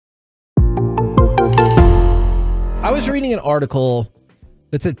I was reading an article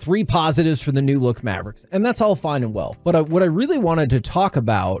that said 3 positives for the new look Mavericks, and that's all fine and well. But what I really wanted to talk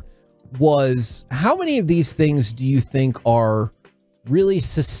about was how many of these things do you think are really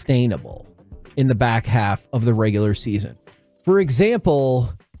sustainable in the back half of the regular season? For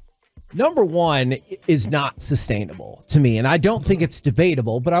example, number 1 is not sustainable to me, and I don't think it's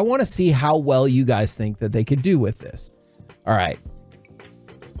debatable, but I want to see how well you guys think that they could do with this. All right.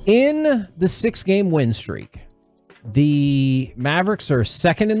 In the 6-game win streak, the Mavericks are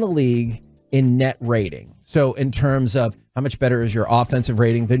second in the league in net rating. So in terms of how much better is your offensive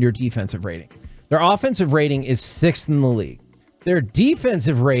rating than your defensive rating. Their offensive rating is 6th in the league. Their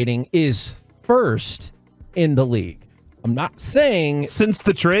defensive rating is 1st in the league. I'm not saying... Since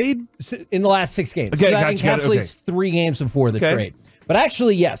the trade? In the last 6 games. Okay, so that encapsulates 3 games before the trade. But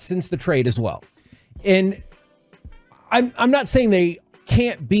actually, yes, since the trade as well. And I'm not saying they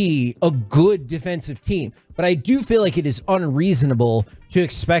can't be a good defensive team, but I do feel like it is unreasonable to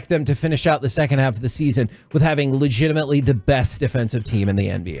expect them to finish out the second half of the season with having legitimately the best defensive team in the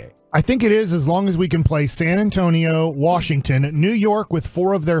NBA. I think it is, as long as we can play San Antonio, Washington, New York with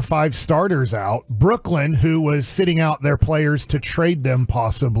 4 of their 5 starters out, Brooklyn, who was sitting out their players to trade them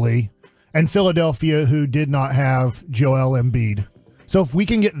possibly, and Philadelphia, who did not have Joel Embiid. So if we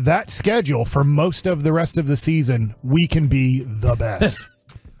can get that schedule for most of the rest of the season, we can be the best.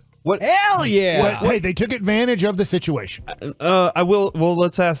 What? Hell yeah! Hey, they took advantage of the situation. I will. Well,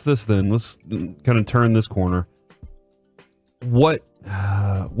 let's ask this then. Let's kind of turn this corner. What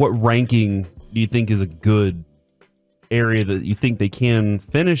ranking do you think is a good area that you think they can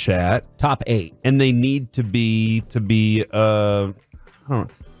finish at? Top 8, and they need to be. I don't know.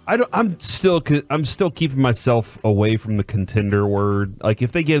 I'm still keeping myself away from the contender word. Like,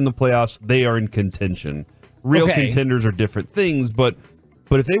 if they get in the playoffs, they are in contention. Real contenders are different things, but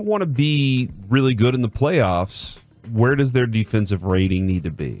if they want to be really good in the playoffs, where does their defensive rating need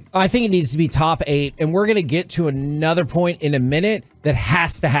to be? I think it needs to be top 8, and we're going to get to another point in a minute that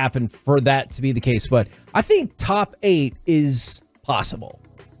has to happen for that to be the case. But I think top 8 is possible.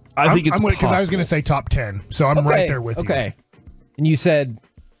 I think it's possible. Because I was going to say top 10, so I'm right there with you. Okay, and you said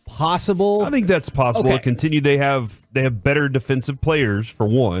possible? I think that's possible to continue. They have better defensive players, for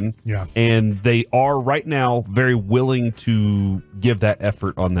one. Yeah. And they are right now very willing to give that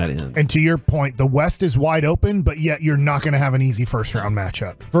effort on that end. And to your point, the West is wide open, but yet you're not going to have an easy first round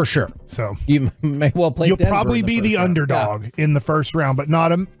matchup. For sure. So you may well play Denver. You'll probably be the underdog in the first round, but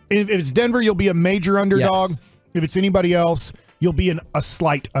not if it's Denver, you'll be a major underdog. Yes. If it's anybody else, you'll be a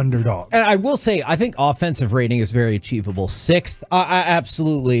slight underdog. And I will say, I think offensive rating is very achievable. 6th, I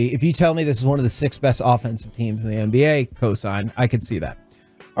absolutely. If you tell me this is one of the 6 best offensive teams in the NBA, cosign, I could see that.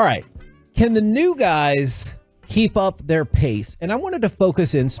 All right. Can the new guys keep up their pace? And I wanted to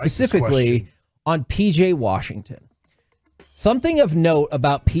focus in specifically on PJ Washington. Something of note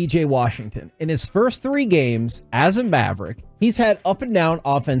about PJ Washington. In his first 3 games as a Maverick, he's had up and down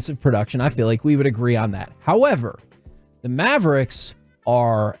offensive production. I feel like we would agree on that. However, the Mavericks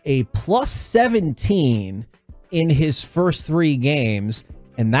are a plus 17 in his first 3 games,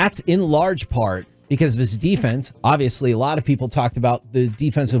 and that's in large part because of his defense. Obviously, a lot of people talked about the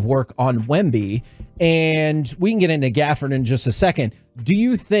defensive work on Wemby, and we can get into Gafford in just a second. Do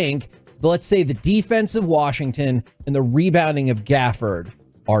you think, let's say, the defense of Washington and the rebounding of Gafford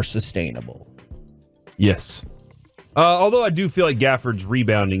are sustainable? Yes. Although I do feel like Gafford's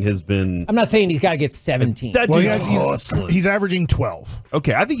rebounding has been... I'm not saying he's got to get 17. He's averaging 12.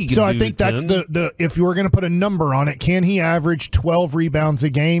 Okay, I think he can So I think 10. That's the if you were going to put a number on it, can he average 12 rebounds a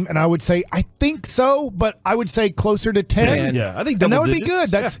game? And I would say, I think so, but I would say closer to 10. Yeah, I think and that would digits. be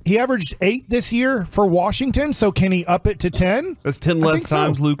good. He averaged 8 this year for Washington, so can he up it to 10? That's 10 less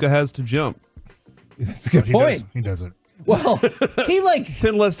times Luka has to jump. That's a good point. He doesn't. Well, he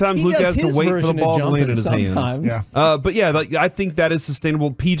 10 less times Luka has to wait for the ball to land in his hands. Yeah. But yeah, I think that is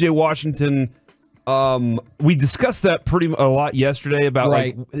sustainable. PJ Washington, we discussed that a lot yesterday about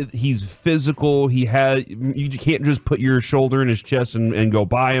like he's physical. You can't just put your shoulder in his chest and go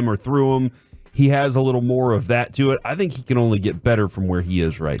by him or through him. He has a little more of that to it. I think he can only get better from where he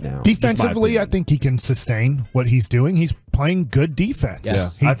is right now. Defensively, I think he can sustain what he's doing. He's playing good defense.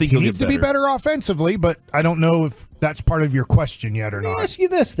 Yes. Yeah, I think he needs to be better offensively, but I don't know if that's part of your question yet or not. Let me ask you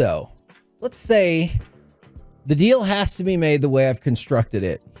this, though. Let's say the deal has to be made the way I've constructed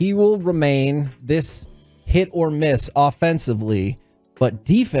it. He will remain this hit or miss offensively, but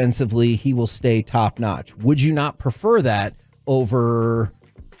defensively, he will stay top-notch. Would you not prefer that over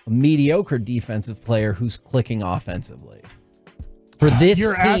a mediocre defensive player who's clicking offensively? For this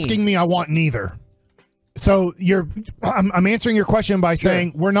You're team, asking me, I want neither. So I'm answering your question by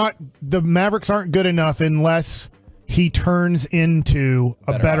saying the Mavericks aren't good enough unless he turns into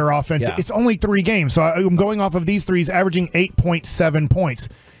a better offense. Yeah. It's only 3 games, so I'm going off of these 3. He's averaging 8.7 points.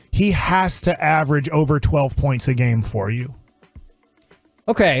 He has to average over 12 points a game for you.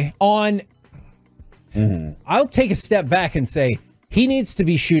 Okay, I'll take a step back and say he needs to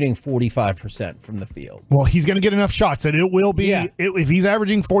be shooting 45% from the field. Well, he's going to get enough shots that it will be, if he's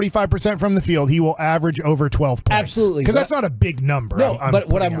averaging 45% from the field, he will average over 12 points. Absolutely. Because that's not a big number. No, but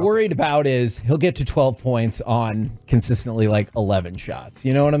what I'm worried about is he'll get to 12 points on consistently like 11 shots.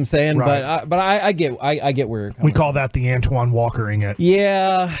 You know what I'm saying? Right. But I get where you're coming We call that the Antoine Walkering it.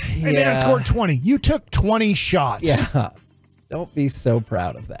 Yeah. And then I scored 20. You took 20 shots. Yeah. Don't be so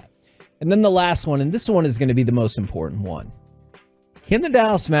proud of that. And then the last one, and this one is going to be the most important one. Can the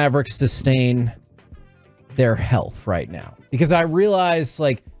Dallas Mavericks sustain their health right now? Because I realize,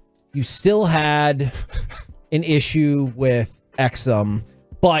 like, you still had an issue with Exum,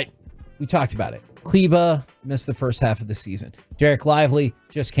 but we talked about it. Kleba missed the first half of the season. Derek Lively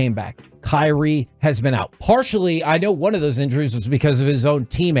just came back. Kyrie has been out. Partially, I know one of those injuries was because of his own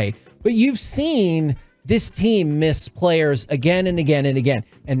teammate, but you've seen this team miss players again and again and again.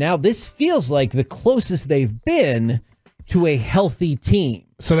 And now this feels like the closest they've been to a healthy team.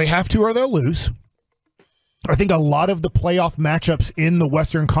 So they have to or they'll lose. I think a lot of the playoff matchups in the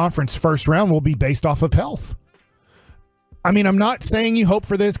Western Conference first round will be based off of health. I mean, I'm not saying you hope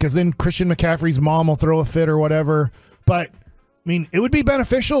for this because then Christian McCaffrey's mom will throw a fit or whatever, but I mean, it would be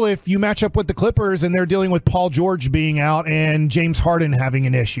beneficial if you match up with the Clippers and they're dealing with Paul George being out and James Harden having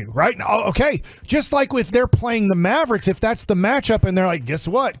an issue, right? Okay, just like if they're playing the Mavericks, if that's the matchup and they're like, guess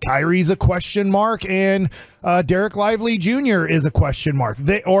what? Kyrie's a question mark and Derek Lively Jr. is a question mark.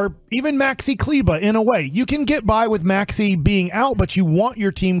 Or even Maxi Kleba in a way. You can get by with Maxi being out, but you want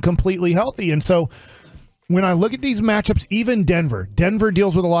your team completely healthy. And so when I look at these matchups, even Denver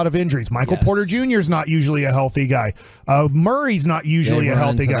deals with a lot of injuries. Michael Porter Jr. is not usually a healthy guy. Murray's not usually a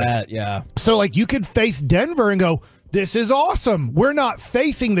healthy guy. So, like, you could face Denver and go, this is awesome. We're not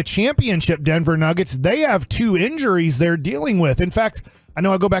facing the championship Denver Nuggets. They have 2 injuries they're dealing with. In fact, I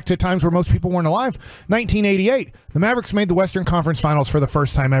know I go back to times where most people weren't alive. 1988, the Mavericks made the Western Conference Finals for the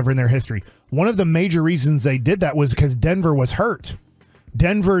first time ever in their history. One of the major reasons they did that was because Denver was hurt.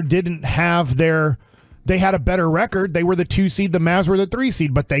 Denver didn't have they had a better record. They were the 2 seed. The Mavs were the 3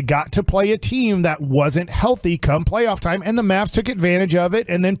 seed, but they got to play a team that wasn't healthy come playoff time, and the Mavs took advantage of it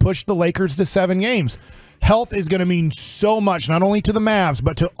and then pushed the Lakers to 7 games. Health is going to mean so much, not only to the Mavs,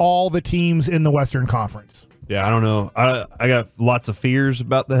 but to all the teams in the Western Conference. Yeah, I don't know. I got lots of fears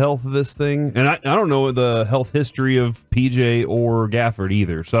about the health of this thing, and I don't know the health history of PJ or Gafford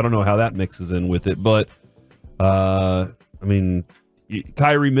either, so I don't know how that mixes in with it. But, I mean,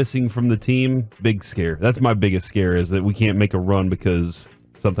 Kyrie missing from the team, big scare. That's my biggest scare, is that we can't make a run because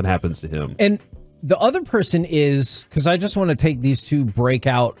something happens to him. And the other person is, because I just want to take these 2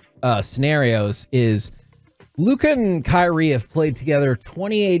 breakout scenarios, is Luka and Kyrie have played together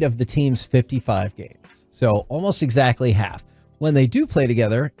 28 of the team's 55 games. So almost exactly half. When they do play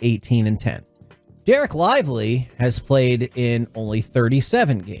together, 18 and 10. Derek Lively has played in only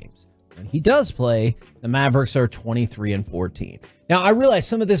 37 games. When he does play, the Mavericks are 23 and 14. Now, I realize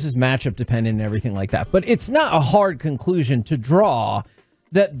some of this is matchup dependent and everything like that, but it's not a hard conclusion to draw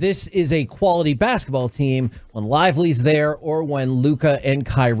that this is a quality basketball team when Lively's there or when Luka and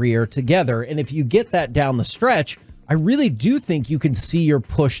Kyrie are together. And if you get that down the stretch, I really do think you can see your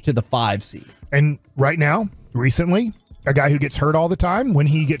push to the 5 seed. And right now, recently, a guy who gets hurt all the time when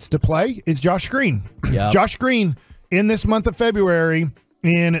he gets to play is Josh Green. Yep. Josh Green, in this month of February,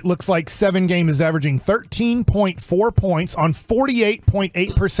 and it looks like 7 games, is averaging 13.4 points on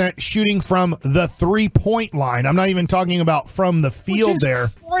 48.8% shooting from the 3-point line. I'm not even talking about from the field. Which is there.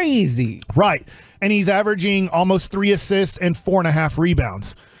 Crazy. Right. And he's averaging almost 3 assists and 4.5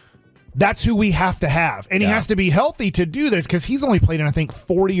 rebounds. That's who we have to have. And he has to be healthy to do this because he's only played in, I think,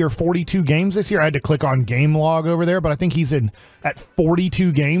 40 or 42 games this year. I had to click on game log over there, but I think he's at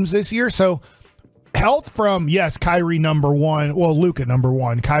 42 games this year. So health from, yes, Kyrie number 1, well, Luka number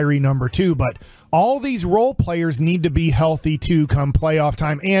 1, Kyrie number 2, but all these role players need to be healthy too come playoff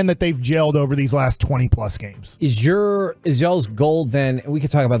time, and that they've gelled over these last 20-plus games. Is y'all's goal then, and we can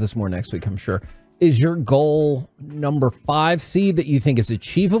talk about this more next week, I'm sure, is your goal number 5 seed that you think is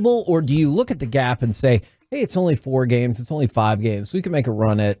achievable, or do you look at the gap and say, hey, it's only 4 games, it's only 5 games, we can make a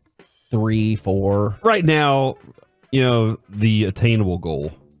run at 3, 4? Right now, the attainable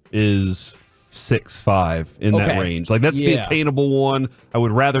goal is 6-5 in that range. Like, that's the attainable one. I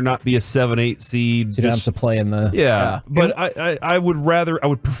would rather not be a 7-8 seed. So you don't have to play in the but I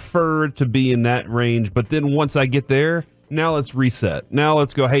would prefer to be in that range. But then once I get there, Now let's reset. Now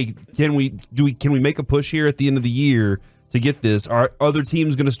let's go. Hey, can we make a push here at the end of the year to get this? Are other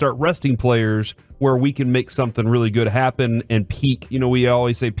teams going to start resting players where we can make something really good happen and peak? You know, we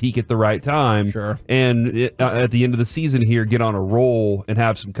always say peak at the right time. Sure. And at the end of the season here, get on a roll and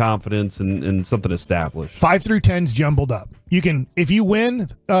have some confidence and something established. 5 through 10's jumbled up. You can, if you win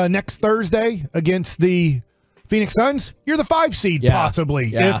next Thursday against the Phoenix Suns, you're the 5 seed possibly.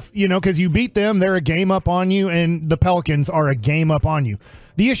 Yeah. If because you beat them, they're a game up on you, and the Pelicans are a game up on you.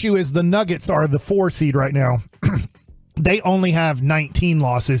 The issue is the Nuggets are the 4 seed right now. They only have 19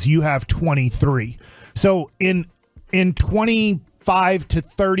 losses. You have 23. So in 25 to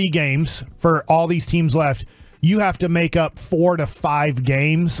 30 games for all these teams left, you have to make up 4 to 5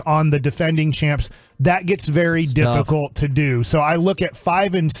 games on the defending champs. That gets very difficult to do. So I look at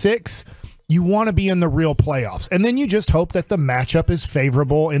 5 and 6. You want to be in the real playoffs. And then you just hope that the matchup is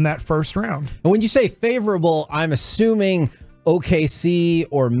favorable in that first round. And when you say favorable, I'm assuming OKC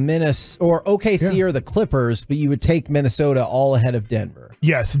or OKC or the Clippers, but you would take Minnesota all ahead of Denver.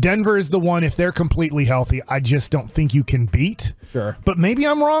 Yes, Denver is the one, if they're completely healthy, I just don't think you can beat. Sure. But maybe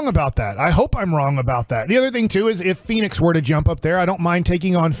I'm wrong about that. I hope I'm wrong about that. The other thing, too, is if Phoenix were to jump up there, I don't mind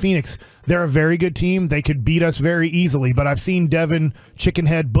taking on Phoenix. They're a very good team. They could beat us very easily, but I've seen Devin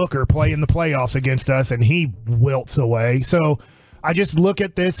Chickenhead Booker play in the playoffs against us, and he wilts away. So I just look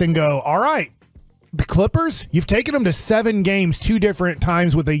at this and go, all right, the Clippers, you've taken them to 7 games 2 different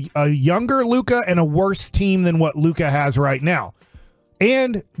times with a younger Luka and a worse team than what Luka has right now.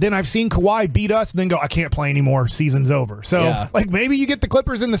 And then I've seen Kawhi beat us and then go, I can't play anymore. Season's over. So, maybe you get the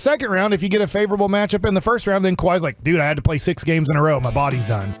Clippers in the second round. If you get a favorable matchup in the first round, then Kawhi's like, dude, I had to play 6 games in a row. My body's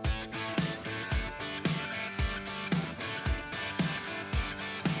done.